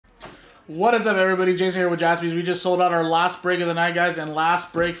What is up, everybody? Jason here with Jaspys. We just sold out our last break of the night, guys, and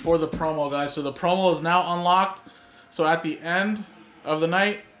last break for the promo, guys. So the promo is now unlocked. So at the end of the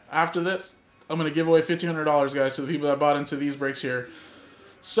night, after this, I'm going to give away $1,500, guys, to the people that bought into these breaks here.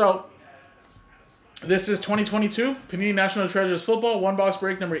 So this is 2022 Panini National Treasures Football, one box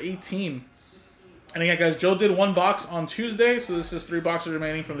break number 18. And again, guys, Joe did one box on Tuesday, so this is 3 boxes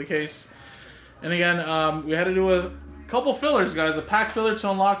remaining from the case. And again, we had to do a couple fillers, guys. A pack filler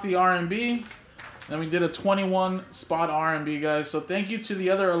to unlock the R&B. Then we did a 21 spot R&B, guys. So thank you to the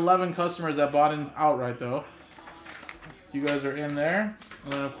other 11 customers that bought in outright, though. You guys are in there.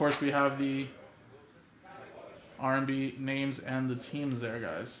 And then, of course, we have the R&B names and the teams there,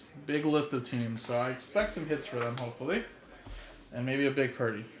 guys. Big list of teams. So I expect some hits for them, hopefully. And maybe a big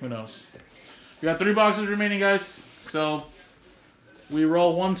purdy. Who knows? We got 3 boxes remaining, guys. So we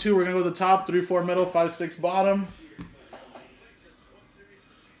roll 1, 2. We're going to go to the top. 3, 4 middle. 5, 6 bottom.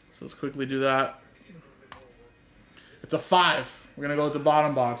 So let's quickly do that. It's a 5. We're going to go with the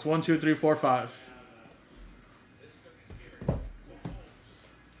bottom box. 1, 2, 3, 4, 5.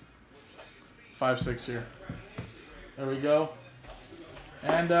 5, 6 here. There we go.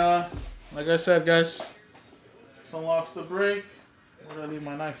 And like I said, guys, this unlocks the break. Where did I leave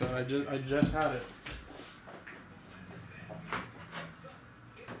my knife at? I just had it.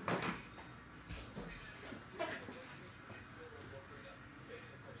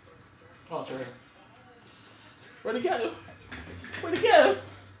 Oh, it's right here. Where'd it go? Where'd it go?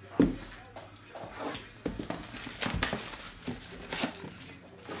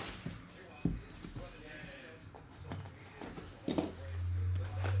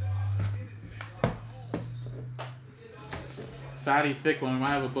 Fatty, thick one. We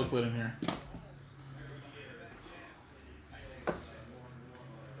might have a booklet in here.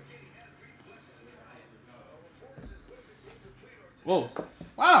 Whoa.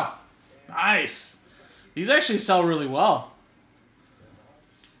 Wow. Nice. These actually sell really well.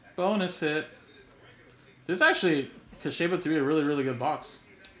 Bonus hit. This actually could shape up to be a really, really good box.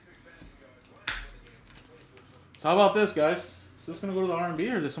 So how about this, guys? Is this going to go to the R&B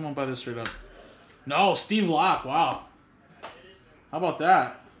or did someone buy this straight up? No, Steve Locke. Wow. How about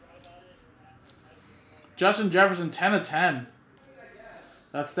that? Justin Jefferson, 10 of 10.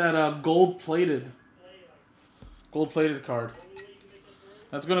 That's that gold-plated card.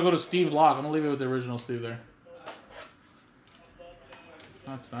 That's going to go to Steve Locke. I'm going to leave it with the original Steve there.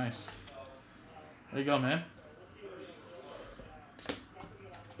 That's nice. There you go, man.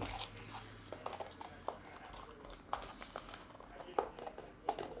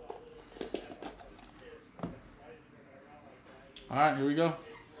 All right, here we go.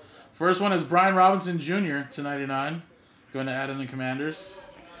 First one is Brian Robinson Jr. to 99. Going to add in the Commanders.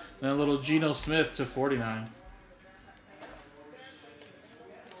 Then a little Geno Smith to 49.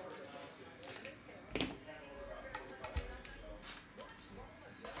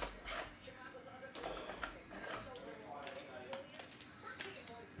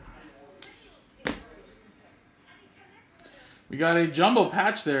 We got a jumbo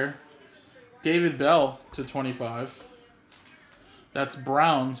patch there. David Bell to 25. That's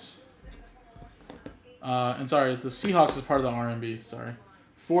Browns. And sorry, the Seahawks is part of the R&B. Sorry.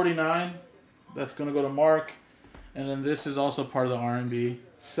 49. That's going to go to Mark. And then this is also part of the R&B.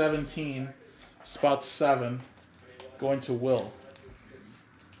 17. Spot 7. Going to Will.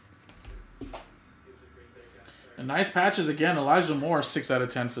 And nice patches again. Elijah Moore, 6 out of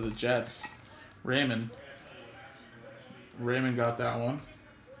 10 for the Jets. Raymond got that one.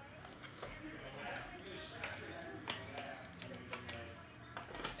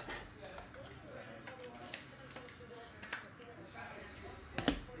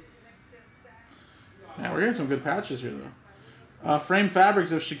 Yeah, we're getting some good patches here, though. Frame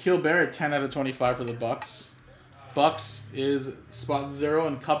Fabrics of Shaquille Barrett, 10 out of 25 for the Bucks. Bucks is spot 0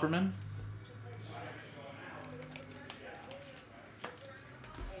 and Kupperman.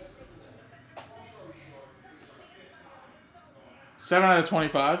 Seven out of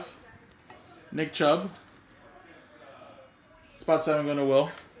 25. Nick Chubb. Spot 7 going to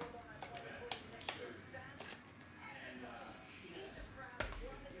Will.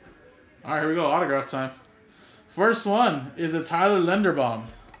 All right, here we go. Autograph time. First one is a Tyler Linderbaum.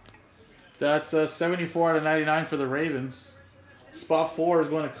 That's 74 out of 99 for the Ravens. Spot 4 is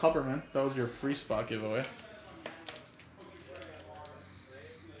going to Kupperman. That was your free spot giveaway.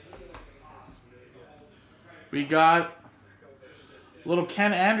 We got little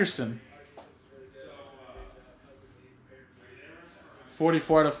Ken Anderson.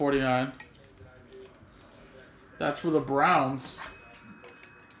 44 out of 49. That's for the Browns.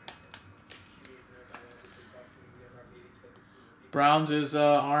 Browns is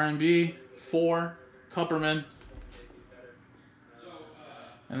R&B, 4, Kupperman.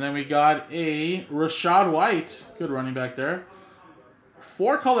 And then we got a Rashad White, good running back there.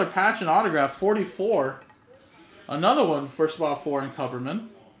 4-color patch and autograph, 44. Another one for spot 4 in Kupperman.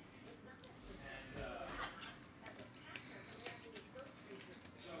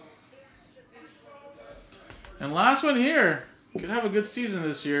 And last one here. Could have a good season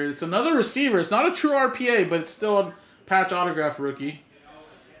this year. It's another receiver. It's not a true RPA, but it's still a patch autograph rookie.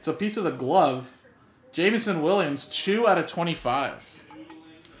 It's a piece of the glove. Jameson Williams, 2 out of 25.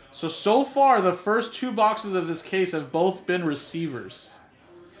 So far, the first 2 boxes of this case have both been receivers.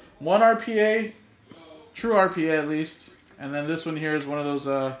 1 RPA, true RPA at least. And then this one here is one of those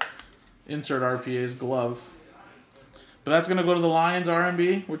insert RPAs, glove. But that's going to go to the Lions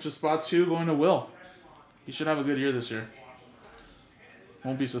R&B, which is spot 2 going to Will. He should have a good year this year.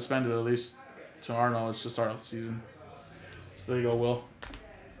 Won't be suspended, at least, to our knowledge, to start off the season. So there you go, Will.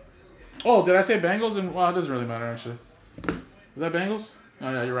 Oh, did I say Bengals? Well, it doesn't really matter, actually. Is that Bengals?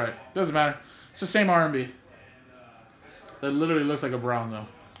 Oh, yeah, you're right. Doesn't matter. It's the same R&B. That literally looks like a Brown, though.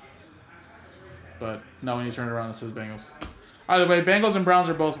 But now when you turn it around, it says Bengals. Either way, Bengals and Browns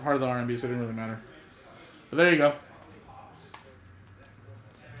are both part of the R&B, so it didn't really matter. But there you go.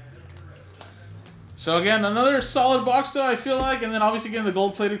 So again, another solid box though, I feel like. And then obviously getting the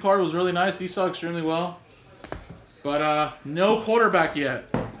gold-plated card was really nice. These sell extremely well. But no quarterback yet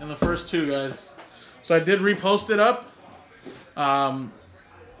in the first 2, guys. So I did repost it up. Like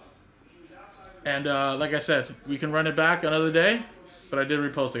I said, we can run it back another day. But I did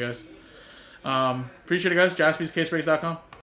repost it, guys. Appreciate it, guys. JaspysCaseBreaks.com.